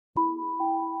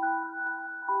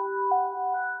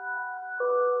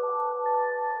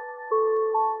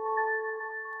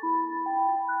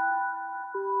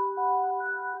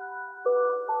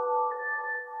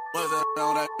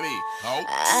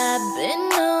I've been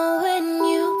knowing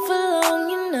you for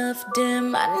long enough,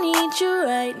 damn, I need you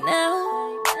right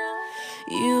now.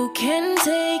 You can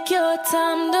take your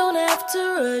time, don't have to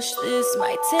rush, this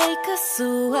might take us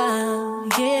a while,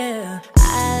 yeah.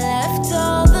 I left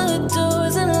all the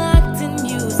doors unlocked and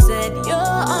you said you're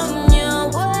on your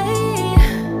way.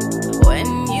 When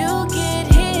you get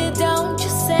here, don't you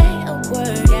say a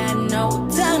word, got no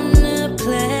time to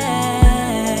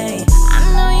play. I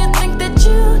know you think that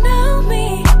you know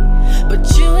me,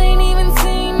 but you ain't even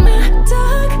seen my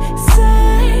dark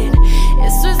side.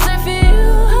 It's reserved for you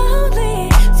only,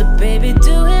 so baby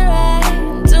do it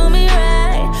right, do me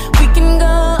right. We can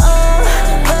go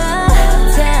over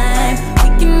time, we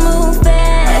can move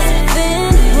fast,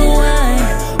 then rewind.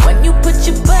 When you put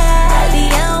your body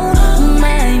on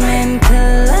mine and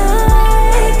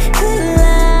collide,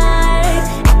 collide.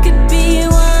 It could be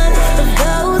one of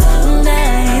those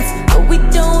nights, but we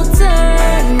don't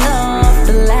turn off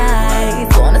the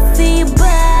lights. Wanna see your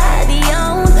body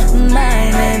on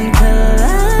mine and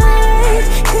collide,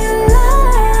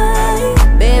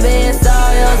 collide. Baby, it's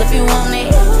all yours if you want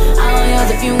it, all yours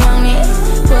if you want it.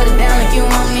 Put it down like you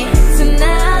want it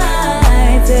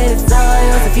tonight. Said it's all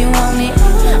yours if you want it,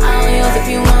 all yours if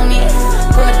you want it.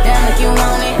 Put it down like you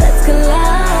want it, let's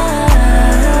collide.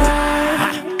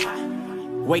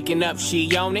 Waking up,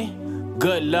 she on it.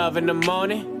 Good love in the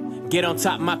morning. Get on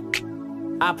top my,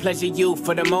 I pleasure you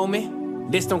for the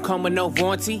moment. This don't come with no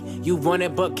warranty. You want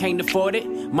it but can't afford it.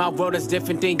 My world is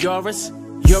different than yours.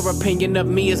 Your opinion of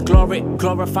me is glory,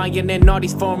 glorifying in all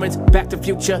these foreigns. Back to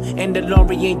Future and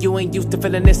DeLorean. You ain't used to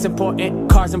feeling this important.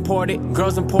 Cars imported,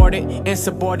 girls imported,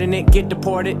 insubordinate, get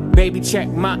deported. Baby, check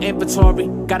my inventory.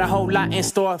 Got a whole lot in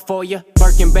store for you.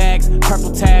 Birkin bags,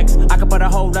 purple tags. I could put a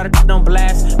whole lot of on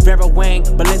blast. Vera Wang,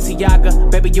 Balenciaga.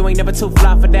 Baby, you ain't never too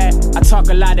fly for that. I talk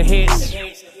a lot of hits,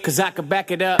 cause I could back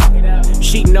it up.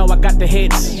 She know I got the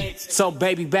hits, so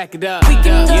baby, back it up. We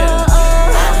can go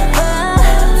over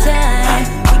time,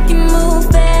 we can move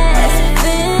fast,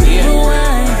 then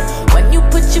rewind. When you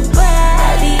put your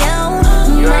body on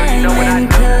mine and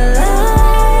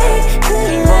collide,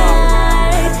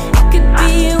 collide. It could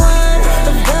be one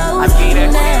of those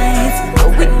nights,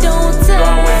 but we don't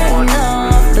turn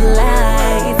off the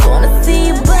lights. Wanna see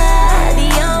your body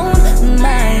on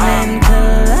mine and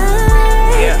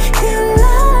collide,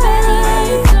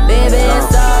 collide. Baby,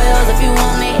 it's all yours if you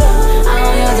want it,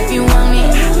 all yours if you want it.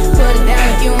 Put it down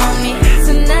if you want it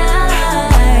tonight.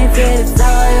 Said it's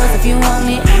all yours if you want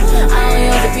it, all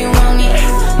yours if you want it.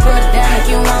 Put it down if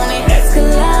you want it, let's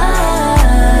collide.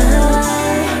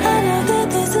 I know that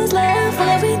this is love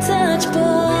when we touch,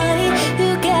 boy.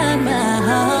 You got my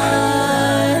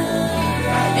heart,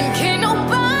 and can't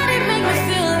nobody make me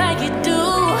feel like you do,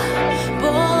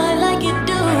 boy, like you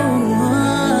do.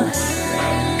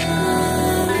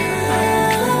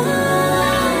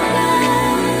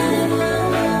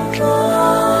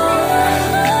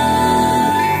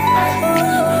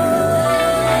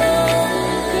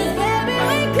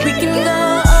 We can go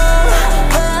over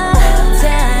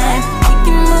time, we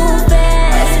can move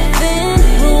fast, then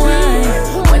rewind.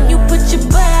 When you put your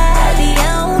body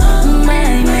on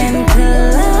mine and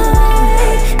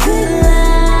collide,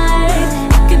 collide.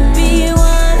 It could be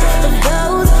one of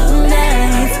those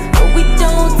nights, but we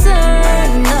don't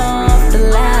turn off the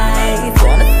lights.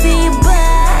 Wanna see your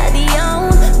body on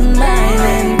mine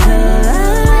and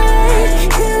collide,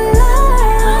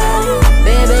 collide.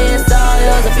 Baby, it's all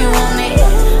yours if you want it,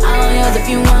 all yours if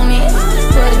you want it.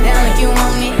 Put it down like you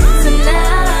want it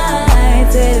tonight.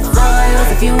 Said it's all yours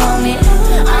if you want it,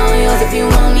 all yours if you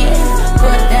want it.